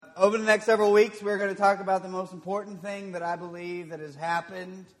Over the next several weeks, we're going to talk about the most important thing that I believe that has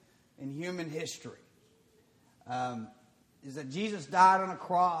happened in human history. Is that Jesus died on a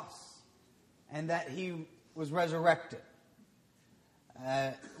cross and that He was resurrected.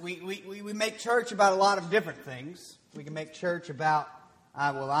 We make church about a lot of different things. We can make church about,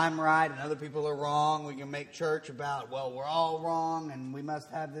 I'm right and other people are wrong. We can make church about, we're all wrong and we must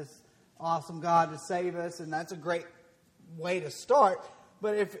have this awesome God to save us. And that's a great way to start.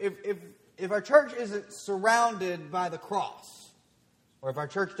 But if our church isn't surrounded by the cross, or if our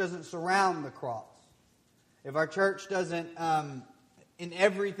church doesn't surround the cross, if our church doesn't, in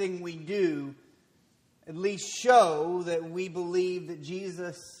everything we do, at least show that we believe that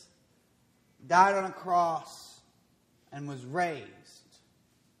Jesus died on a cross and was raised,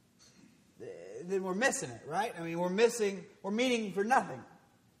 then we're missing it, right? I mean, we're meeting for nothing.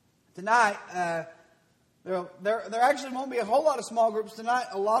 Tonight, there actually won't be a whole lot of small groups tonight.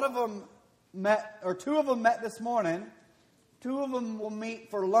 A lot of them met, or two of them met this morning. Two of them will meet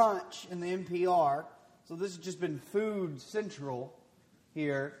for lunch in the NPR. So this has just been food central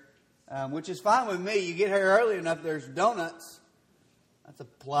here, which is fine with me. You get here early enough, there's donuts. That's a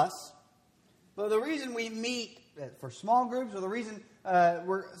plus. But the reason we meet for small groups, or the reason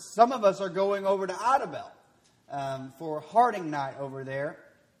some of us are going over to Idabel for Harding night over there.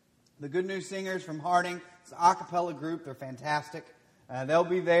 The Good News Singers from Harding, it's an a cappella group. They're fantastic. They'll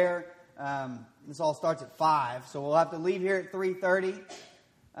be there. This all starts at 5, so we'll have to leave here at 3:30.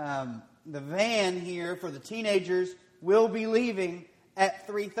 The van here for the teenagers will be leaving at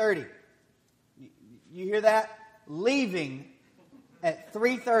 3:30. You hear that? Leaving at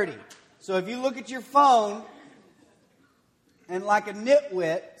 3:30. So if you look at your phone and like a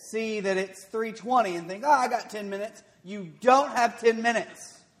nitwit see that it's 3:20 and think, I got 10 minutes, you don't have 10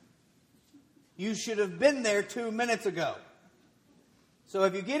 minutes. You should have been there 2 minutes ago. So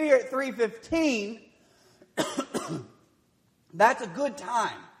if you get here at 3:15, that's a good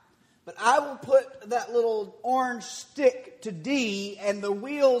time. But I will put that little orange stick to D, and the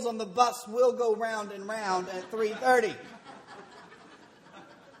wheels on the bus will go round and round at 3:30.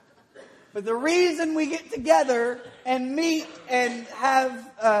 But the reason we get together and meet and have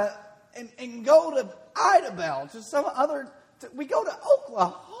and go to Idabel, we go to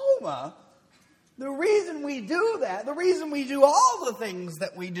Oklahoma. The reason we do that, the reason we do all the things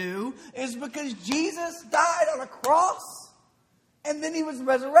that we do, is because Jesus died on a cross and then He was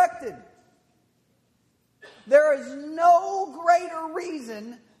resurrected. There is no greater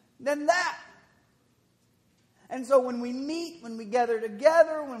reason than that. And so when we meet, when we gather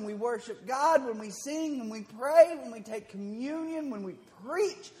together, when we worship God, when we sing, when we pray, when we take communion, when we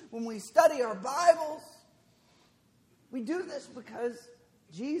preach, when we study our Bibles, we do this because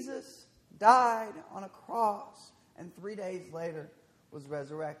Jesus died on a cross and 3 days later was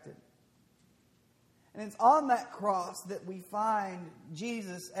resurrected. And it's on that cross that we find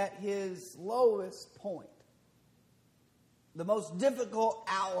Jesus at His lowest point. The most difficult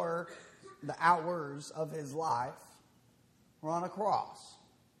hour, the hours of His life, were on a cross.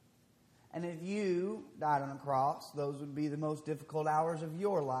 And if you died on a cross, those would be the most difficult hours of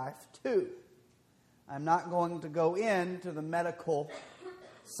your life too. I'm not going to go into the medical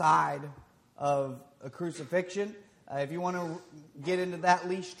side of a crucifixion. If you want to get into that,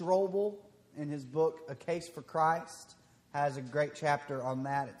 Lee Strobel, in his book, A Case for Christ, has a great chapter on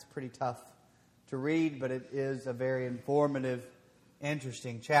that. It's pretty tough to read, but it is a very informative,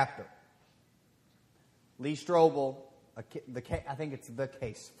 interesting chapter. Lee Strobel, I think it's The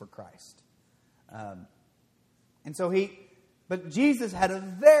Case for Christ. But Jesus had a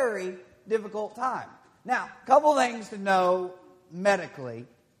very difficult time. Now, a couple things to know medically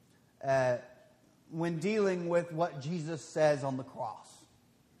when dealing with what Jesus says on the cross.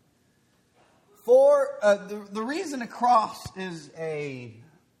 The reason a cross is a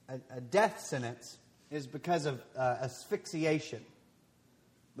death sentence is because of asphyxiation.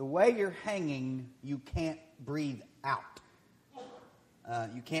 The way you're hanging, you can't breathe out.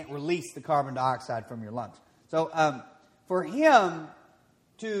 You can't release the carbon dioxide from your lungs. So for Him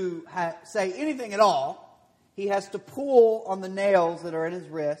to say anything at all, He has to pull on the nails that are in His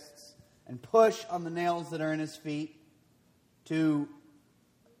wrists and push on the nails that are in His feet to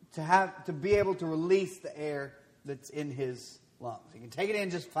be able to release the air that's in His lungs. He can take it in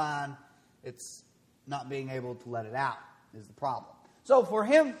just fine. It's not being able to let it out is the problem. So for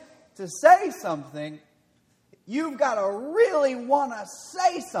Him to say something, you've got to really want to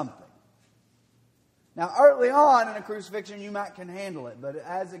say something. Now, early on in a crucifixion, you might can handle it, but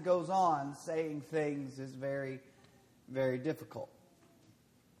as it goes on, saying things is very, very difficult.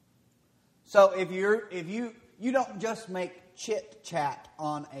 So if you don't just make chit chat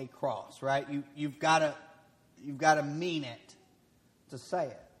on a cross, right? You've got to mean it to say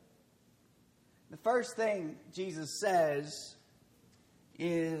it. The first thing Jesus says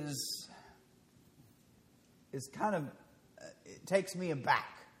is kind of, it takes me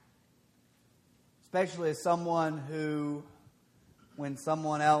aback. Especially as someone who, when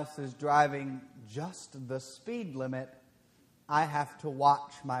someone else is driving just the speed limit, I have to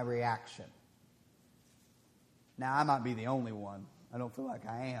watch my reaction. Now, I might be the only one. I don't feel like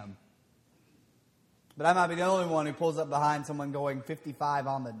I am. But I might be the only one who pulls up behind someone going 55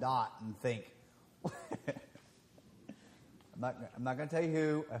 on the dot and think, I'm not going to tell you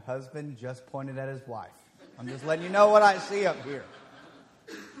who. A husband just pointed at his wife. I'm just letting you know what I see up here.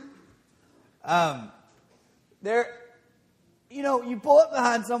 You pull up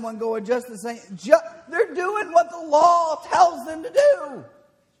behind someone going just the same. They're doing what the law tells them to do.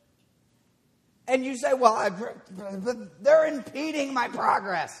 And you say, well, they're impeding my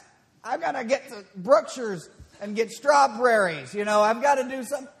progress. I've got to get to Brookshire's and get strawberries. I've got to do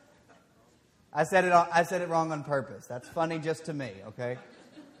something. I said it wrong on purpose. That's funny just to me, okay?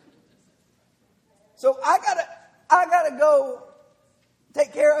 So I gotta go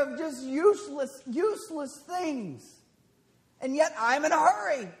take care of just useless things. And yet I'm in a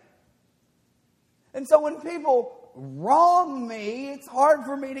hurry. And so when people wrong me, it's hard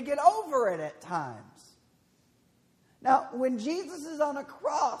for me to get over it at times. Now, when Jesus is on a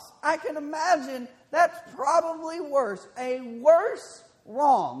cross, I can imagine that's probably worse. A worse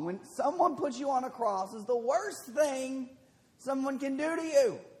wrong, when someone puts you on a cross, is the worst thing someone can do to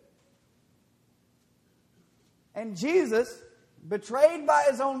you. And Jesus, betrayed by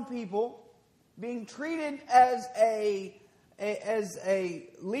his own people, being treated as a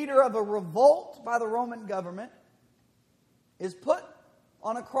leader of a revolt by the Roman government, is put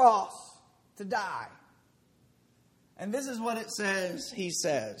on a cross to die. And this is what it says he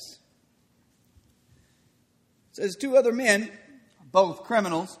says. It says, 2 other men, both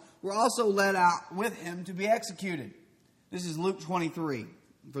criminals, were also led out with him to be executed. This is Luke 23,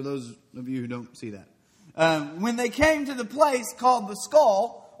 for those of you who don't see that. When they came to the place called the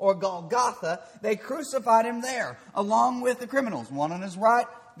Skull, or Golgotha, they crucified him there, along with the criminals, one on his right,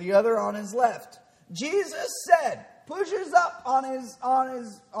 the other on his left. Jesus said, pushes up on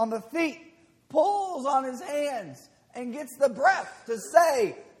the feet, pulls on his hands, and gets the breath to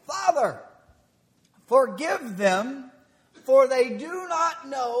say, Father, forgive them, for they do not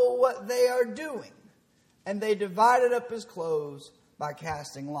know what they are doing. And they divided up his clothes by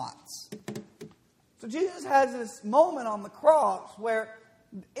casting lots. So Jesus has this moment on the cross where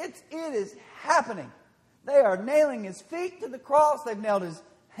it is happening. They are nailing his feet to the cross. They've nailed his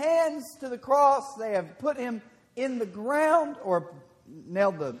hands to the cross. They have put him in the ground, or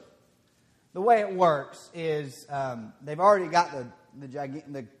nailed the way it works is they've already got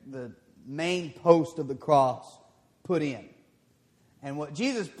the main post of the cross put in. And what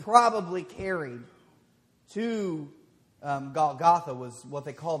Jesus probably carried to Golgotha was what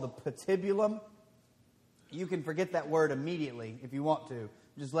they call the patibulum. You can forget that word immediately if you want to.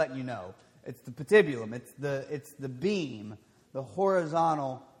 I'm just letting you know. It's the patibulum. It's the beam, the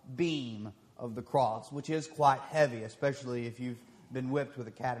horizontal beam of the cross, which is quite heavy, especially if you've been whipped with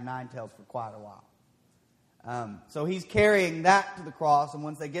a cat of nine tails for quite a while. So he's carrying that to the cross, and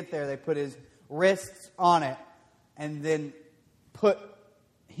once they get there, they put his wrists on it, and then put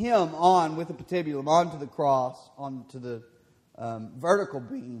him on with the patibulum onto the cross, onto the vertical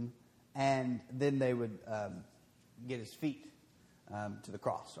beam, and then they would get his feet to the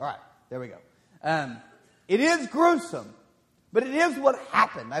cross. All right, there we go. It is gruesome, but it is what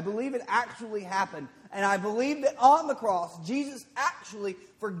happened. I believe it actually happened. And I believe that on the cross, Jesus actually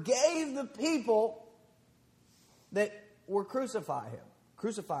forgave the people that were crucifying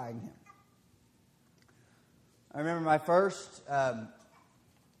him. I remember my first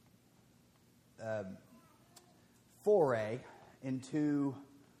foray into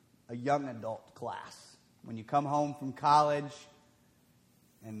a young adult class. When you come home from college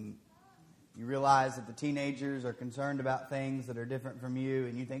and you realize that the teenagers are concerned about things that are different from you,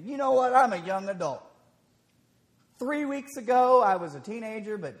 and you think, you know what, I'm a young adult. 3 weeks ago, I was a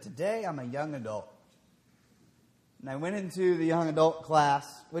teenager, but today I'm a young adult. And I went into the young adult class,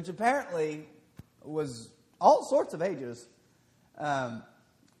 which apparently was all sorts of ages.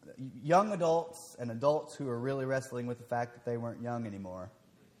 Young adults and adults who are really wrestling with the fact that they weren't young anymore.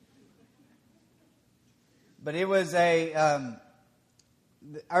 But it was I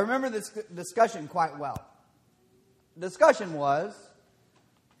remember this discussion quite well. The discussion was,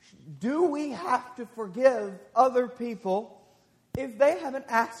 do we have to forgive other people if they haven't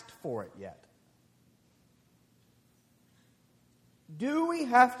asked for it yet? Do we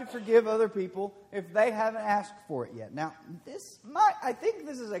have to forgive other people if they haven't asked for it yet? Now, I think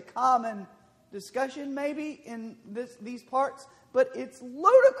this is a common discussion maybe in these parts, but it's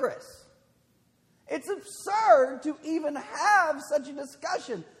ludicrous. It's absurd to even have such a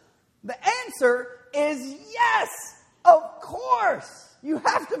discussion. The answer is yes, of course. You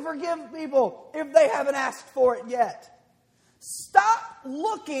have to forgive people if they haven't asked for it yet. Stop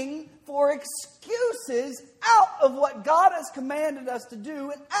looking for excuses out of what God has commanded us to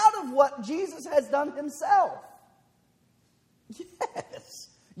do and out of what Jesus has done himself. Yes.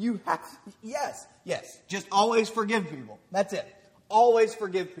 You have to, yes. Just always forgive people. That's it. Always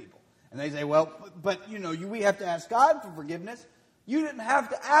forgive people. And they say, well, but we have to ask God for forgiveness. You didn't have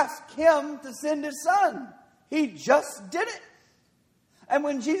to ask him to send his son. He just did it. And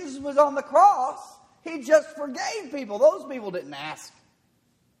when Jesus was on the cross, he just forgave people. Those people didn't ask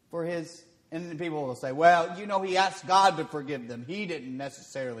for his. And then people will say, well, he asked God to forgive them. He didn't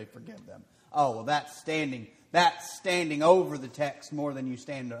necessarily forgive them. Oh, well, that's standing over the text more than you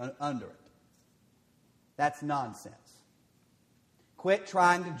stand under it. That's nonsense. Quit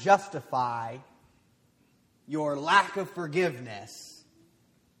trying to justify your lack of forgiveness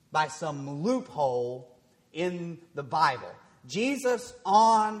by some loophole in the Bible. Jesus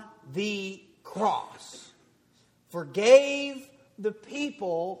on the cross forgave the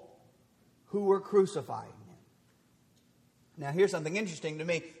people who were crucifying him. Now here's something interesting to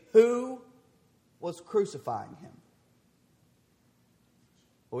me. Who was crucifying him?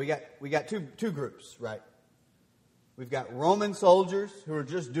 Well, we got two groups, right? We've got Roman soldiers who are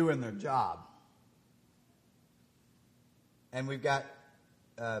just doing their job. And we've got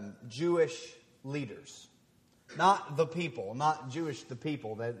Jewish leaders. Not the people, not Jewish the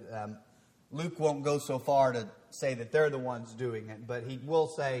people. That Luke won't go so far to say that they're the ones doing it, but he will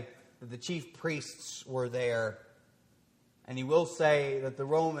say that the chief priests were there, and he will say that the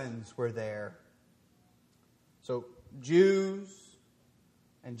Romans were there. So Jews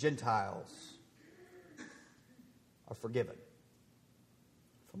and Gentiles are forgiven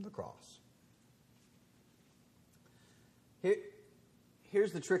from the cross.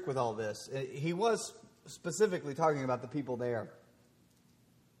 Here's the trick with all this. He was specifically talking about the people there.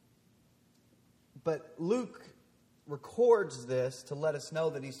 But Luke records this to let us know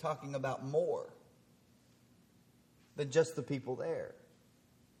that he's talking about more than just the people there.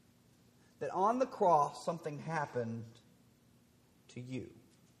 That on the cross, something happened to you.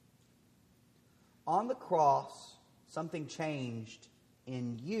 On the cross, something changed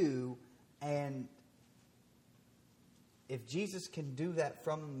in you, and if Jesus can do that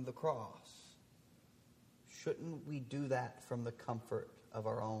from the cross, shouldn't we do that from the comfort of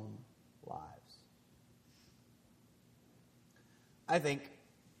our own lives? I think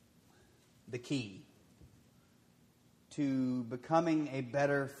the key to becoming a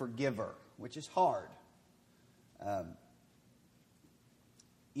better forgiver, which is hard.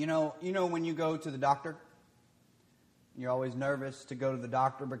 You know when you go to the doctor, you're always nervous to go to the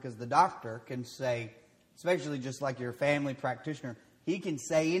doctor because the doctor can say, especially just like your family practitioner, he can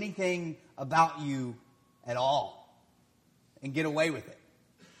say anything about you at all and get away with it.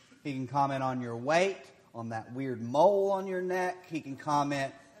 He can comment on your weight, on that weird mole on your neck. He can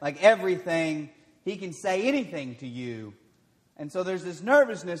comment like everything. He can say anything to you. And so there's this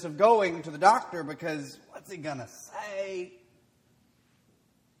nervousness of going to the doctor because what's he going to say?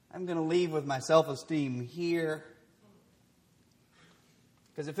 I'm going to leave with my self-esteem here.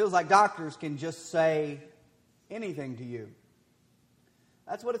 Because it feels like doctors can just say anything to you.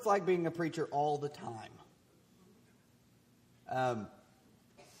 That's what it's like being a preacher all the time.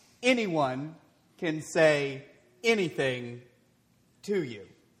 Anyone can say anything to you.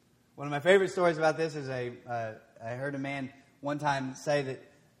 One of my favorite stories about this is I heard a man one time say that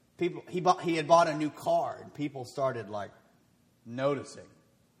he had bought a new car and people started noticing,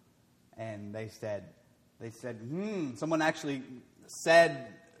 and they said someone actually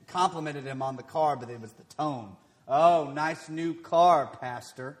complimented him on the car, but it was the tone. Oh, nice new car,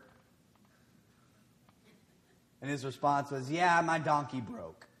 Pastor. And his response was, yeah, my donkey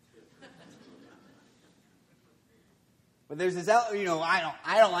broke. But there's this, I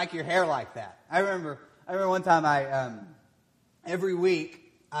don't like your hair like that. I remember one time every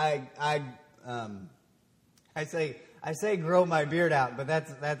week I say grow my beard out, but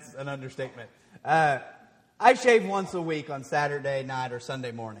that's an understatement. I shave once a week on Saturday night or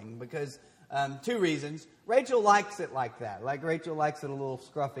Sunday morning because two reasons. Rachel likes it like that. Like Rachel likes it a little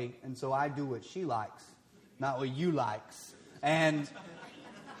scruffy, and so I do what she likes, not what you likes. And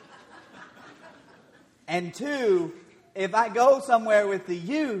two, if I go somewhere with the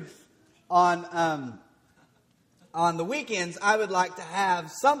youth on on the weekends, I would like to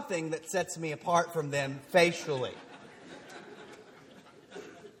have something that sets me apart from them facially.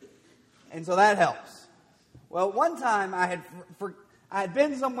 And so that helps. Well, one time I had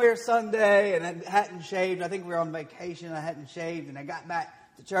been somewhere Sunday and I hadn't shaved. I think we were on vacation. I hadn't shaved, and I got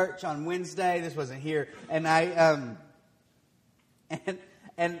back to church on Wednesday. This wasn't here, and a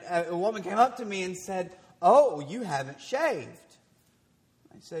woman came up to me and said, "Oh, you haven't shaved."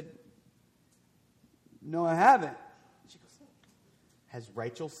 I said, "No, I haven't." She goes, "Has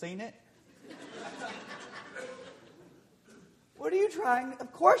Rachel seen it?" What are you trying?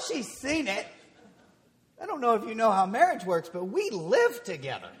 Of course she's seen it. I don't know if you know how marriage works, but we live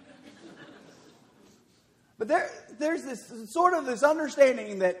together. But there's this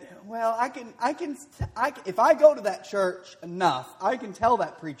understanding that, well, I can if I go to that church enough, I can tell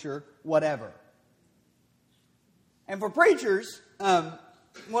that preacher whatever. And for preachers,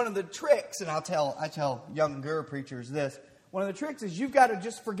 one of the tricks, and I tell younger preachers this, one of the tricks is you've got to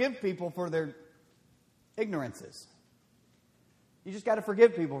just forgive people for their ignorances. You just got to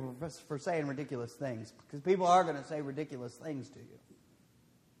forgive people for saying ridiculous things, because people are going to say ridiculous things to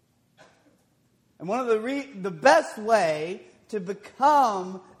you. And one of the best way to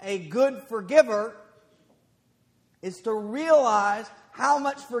become a good forgiver is to realize how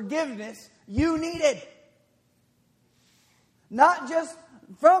much forgiveness you needed. Not just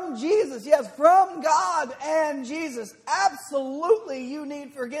from Jesus, yes, from God and Jesus. Absolutely, you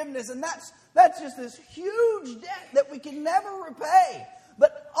need forgiveness, and that's just this huge debt that we can never repay.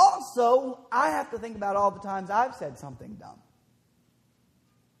 But also, I have to think about all the times I've said something dumb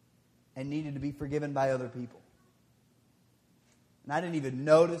and needed to be forgiven by other people. And I didn't even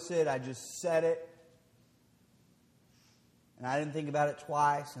notice it. I just said it. And I didn't think about it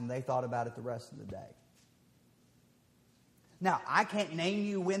twice, and they thought about it the rest of the day. Now, I can't name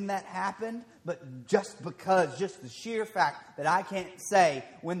you when that happened, but just the sheer fact that I can't say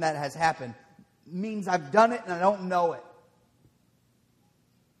when that has happened means I've done it and I don't know it.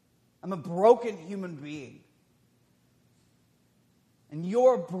 I'm a broken human being. And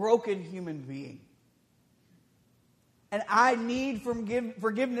you're a broken human being. And I need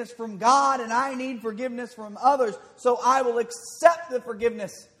forgiveness from God, and I need forgiveness from others. So I will accept the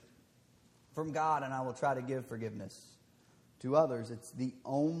forgiveness from God, and I will try to give forgiveness to others. It's the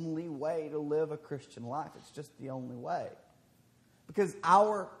only way to live a Christian life. It's just the only way. Because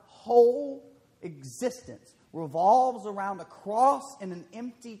our whole existence revolves around a cross and an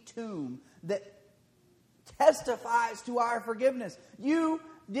empty tomb that testifies to our forgiveness. You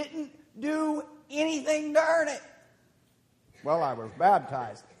didn't do anything to earn it. Well, I was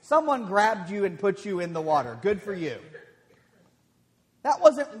baptized. Someone grabbed you and put you in the water. Good for you. That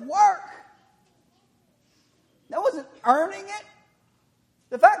wasn't work. That wasn't earning it.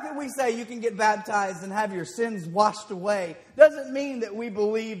 The fact that we say you can get baptized and have your sins washed away doesn't mean that we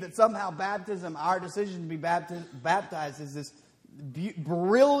believe that somehow baptism, our decision to be baptized, is this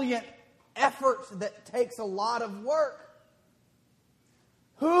brilliant effort that takes a lot of work.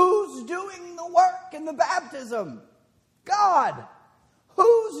 Who's doing the work in the baptism? God.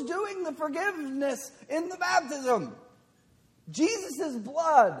 Who's doing the forgiveness in the baptism? Jesus'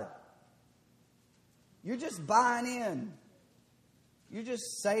 blood. You're just buying in. You're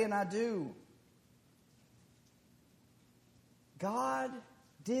just saying, I do. God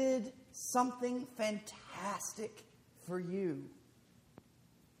did something fantastic for you.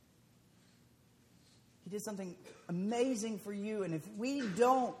 He did something amazing for you. And if we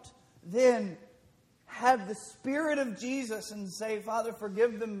don't then have the Spirit of Jesus and say, Father,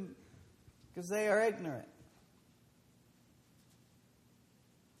 forgive them because they are ignorant.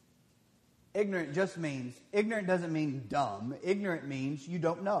 Ignorant doesn't mean dumb. Ignorant means you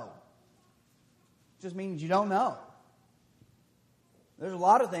don't know. It just means you don't know. There's a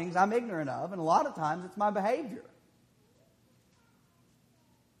lot of things I'm ignorant of, and a lot of times it's my behavior.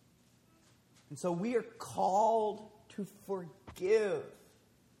 And so we are called to forgive.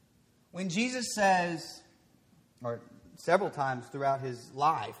 When Jesus says, or several times throughout his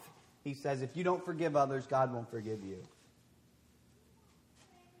life, he says, if you don't forgive others, God won't forgive you.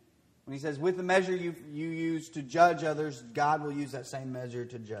 When he says, with the measure you use to judge others, God will use that same measure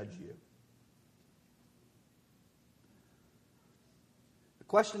to judge you. The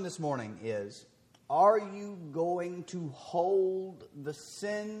question this morning is, are you going to hold the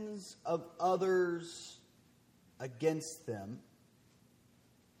sins of others against them?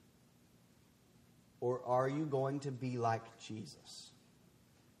 Or are you going to be like Jesus?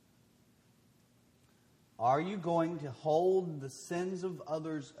 Are you going to hold the sins of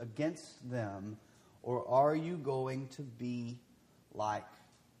others against them, or are you going to be like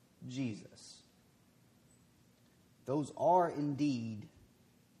Jesus? Those are indeed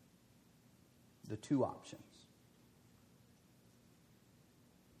the two options.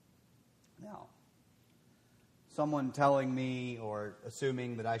 Now, someone telling me or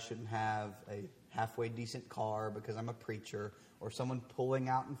assuming that I shouldn't have a halfway decent car because I'm a preacher, or someone pulling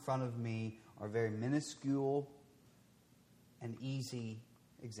out in front of me are very minuscule and easy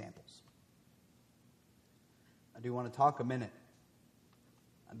examples. I do want to talk a minute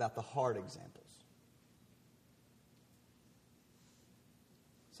about the hard examples.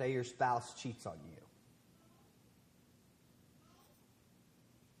 Say your spouse cheats on you,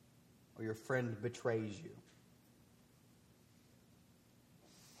 or your friend betrays you,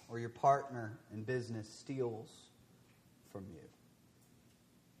 or your partner in business steals from you.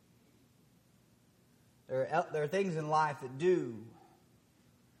 There are things in life that do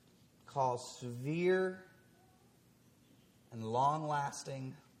cause severe and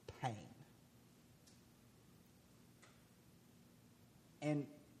long-lasting pain. And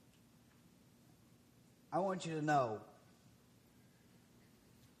I want you to know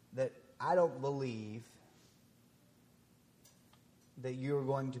that I don't believe that you're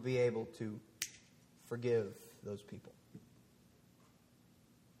going to be able to forgive those people.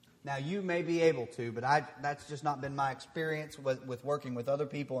 Now, you may be able to, but that's just not been my experience with working with other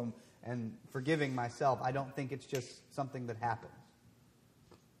people and forgiving myself. I don't think it's just something that happens.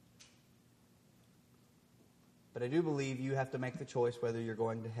 But I do believe you have to make the choice whether you're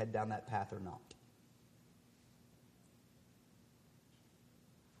going to head down that path or not.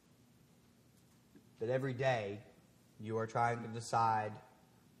 That every day you are trying to decide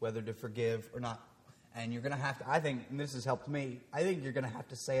whether to forgive or not. And you're going to have to, I think, and this has helped me, I think you're going to have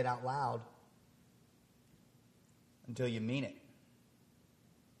to say it out loud until you mean it.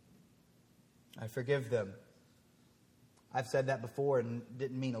 I forgive them. I've said that before and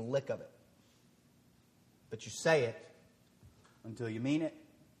didn't mean a lick of it. But you say it until you mean it.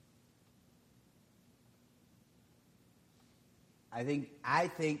 I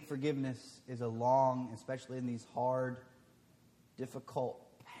think forgiveness is a long, especially in these hard, difficult,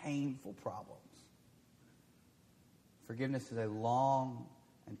 painful problems. Forgiveness is a long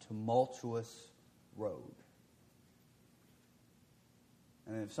and tumultuous road.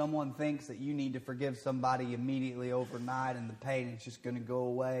 And if someone thinks that you need to forgive somebody immediately overnight and the pain is just going to go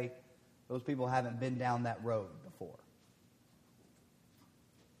away, those people haven't been down that road before.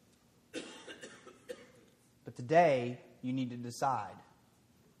 But today, you need to decide.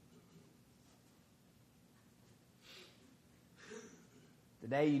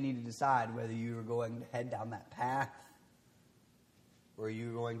 Today, you need to decide whether you are going to head down that path or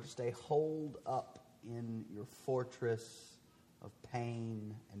you're going to stay holed up in your fortress of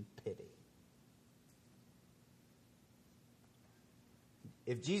pain and pity.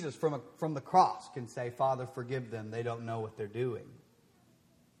 If Jesus from the cross can say, Father, forgive them, they don't know what they're doing,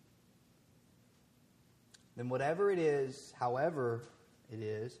 then whatever it is, however it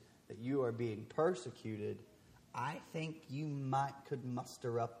is, that you are being persecuted, I think you could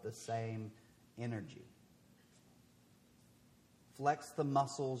muster up the same energy. Flex the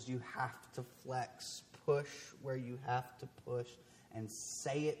muscles you have to flex. Push where you have to push. And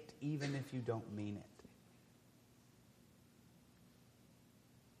say it even if you don't mean it.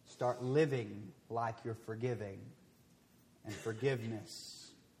 Start living like you're forgiving. And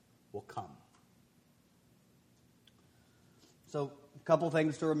forgiveness will come. So, a couple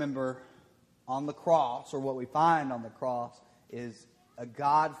things to remember on the cross, or what we find on the cross, is a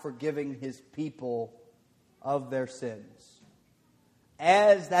God forgiving His people of their sins.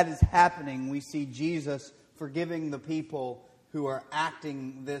 As that is happening, we see Jesus forgiving the people who are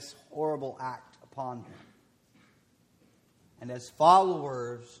acting this horrible act upon Him. And as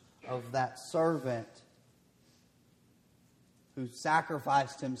followers of that servant who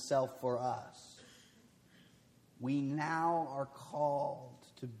sacrificed Himself for us, we now are called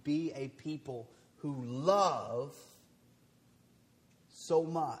to be a people who love so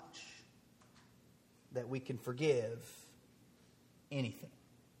much that we can forgive anything.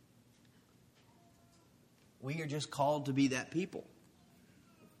 We are just called to be that people.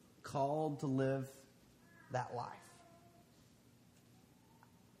 Called to live that life.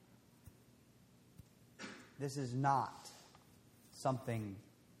 This is not something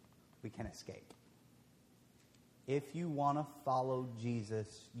we can escape. If you want to follow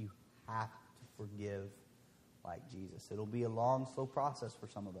Jesus, you have to forgive like Jesus. It'll be a long, slow process for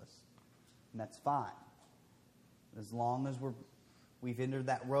some of us. And that's fine. As long as we've entered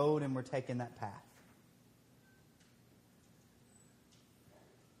that road and we're taking that path.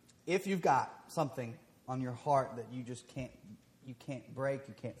 If you've got something on your heart that you just can't break,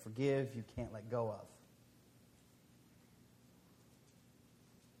 you can't forgive, you can't let go of,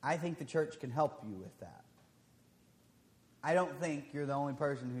 I think the church can help you with that. I don't think you're the only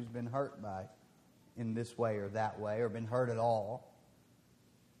person who's been hurt by in this way or that way, or been hurt at all.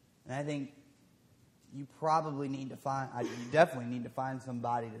 And I think you probably need to you definitely need to find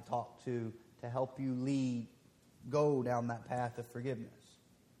somebody to talk to help you go down that path of forgiveness.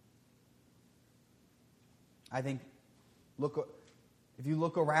 I think, if you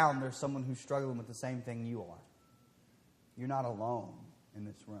look around, there's someone who's struggling with the same thing you are. You're not alone in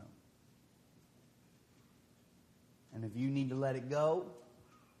this room. And if you need to let it go,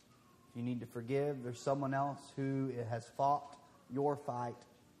 if you need to forgive, there's someone else who has fought your fight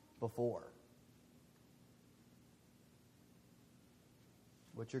before.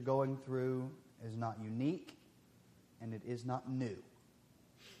 What you're going through is not unique, and it is not new.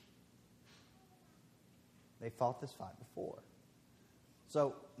 They fought this fight before.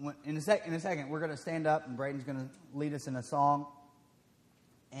 So, in a second, we're going to stand up, and Braden's going to lead us in a song.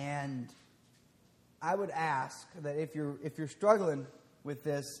 And I would ask that if you're struggling with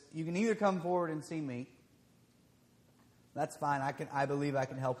this, you can either come forward and see me. That's fine. I believe I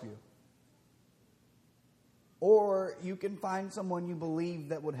can help you. Or you can find someone you believe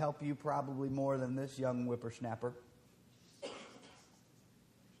that would help you probably more than this young whippersnapper,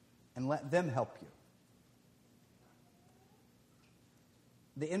 and let them help you.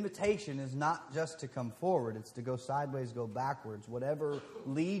 The invitation is not just to come forward, it's to go sideways, go backwards. Whatever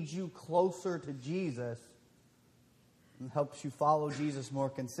leads you closer to Jesus and helps you follow Jesus more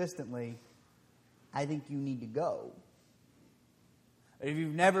consistently, I think you need to go. If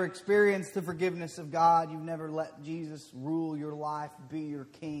you've never experienced the forgiveness of God, you've never let Jesus rule your life, be your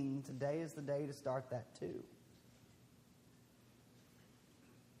king, today is the day to start that too.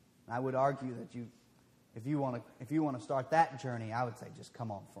 I would argue that if you want to start that journey, I would say just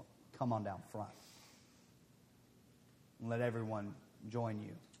come on down front. And let everyone join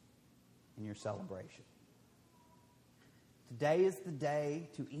you in your celebration. Today is the day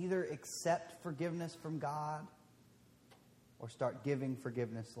to either accept forgiveness from God or start giving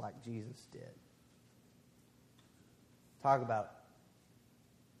forgiveness like Jesus did. Talk about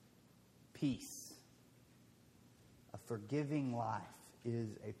peace. A forgiving life is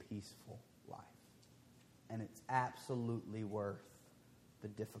a peaceful life. And it's absolutely worth the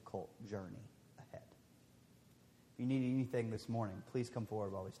difficult journey ahead. If you need anything this morning, please come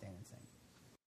forward while we stand and sing.